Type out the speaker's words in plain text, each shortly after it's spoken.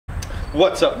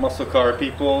What's up, muscle car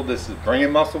people? This is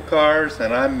Bringing Muscle Cars,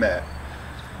 and I'm Matt.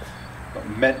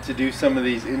 I'm meant to do some of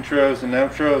these intros and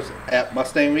outros at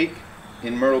Mustang Week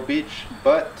in Myrtle Beach,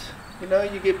 but you know,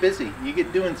 you get busy, you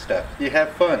get doing stuff, you have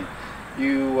fun.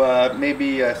 You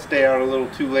maybe stay out a little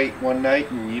too late one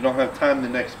night and you don't have time the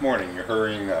next morning, you're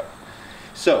hurrying up.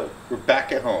 So, we're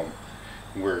back at home.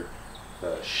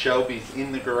 Shelby's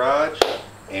in the garage,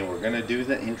 and we're going to do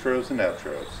the intros and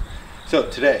outros. So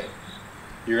today,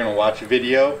 you're going to watch a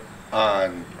video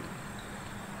on...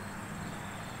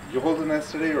 You holding that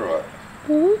steady or what?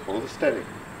 Mm-hmm. Hold it steady.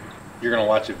 You're going to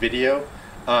watch a video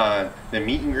on the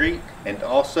meet and greet, and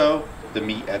also the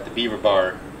meet at the Beaver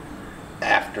Bar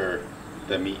after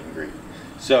the meet and greet.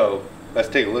 So let's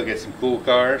take a look at some cool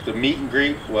cars. The meet and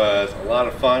greet was a lot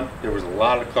of fun. There was a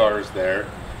lot of cars there,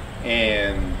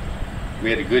 and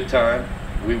we had a good time.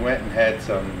 We went and had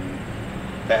some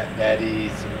Fat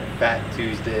Daddies, Fat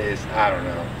Tuesdays, I don't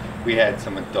know. We had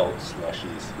some adult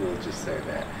slushies, we'll just say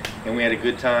that. And we had a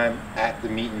good time at the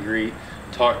meet and greet,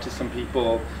 talked to some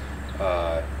people.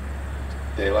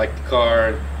 They liked the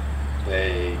car,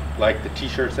 they liked the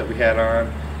t-shirts that we had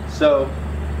on. So,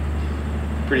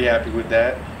 pretty happy with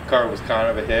that. The car was kind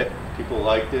of a hit, people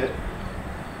liked it.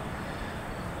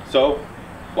 So,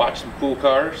 watch some cool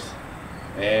cars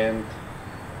and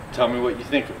tell me what you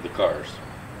think of the cars.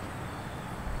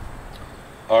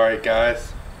 Alright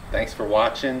guys, thanks for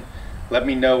watching. Let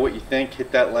me know what you think.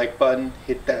 Hit that like button,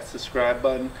 hit that subscribe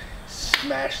button,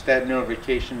 smash that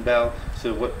notification bell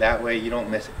so that way you don't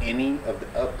miss any of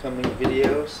the upcoming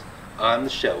videos on the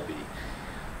Shelby.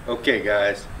 Okay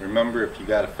guys, remember, if you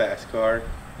got a fast car,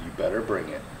 you better bring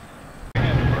it.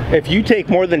 If you take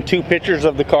more than 2 pictures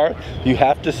of the car, you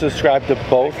have to subscribe to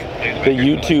both the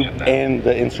YouTube and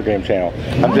the Instagram channel.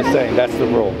 I'm just saying, that's the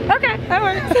rule. Okay, that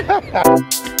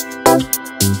works.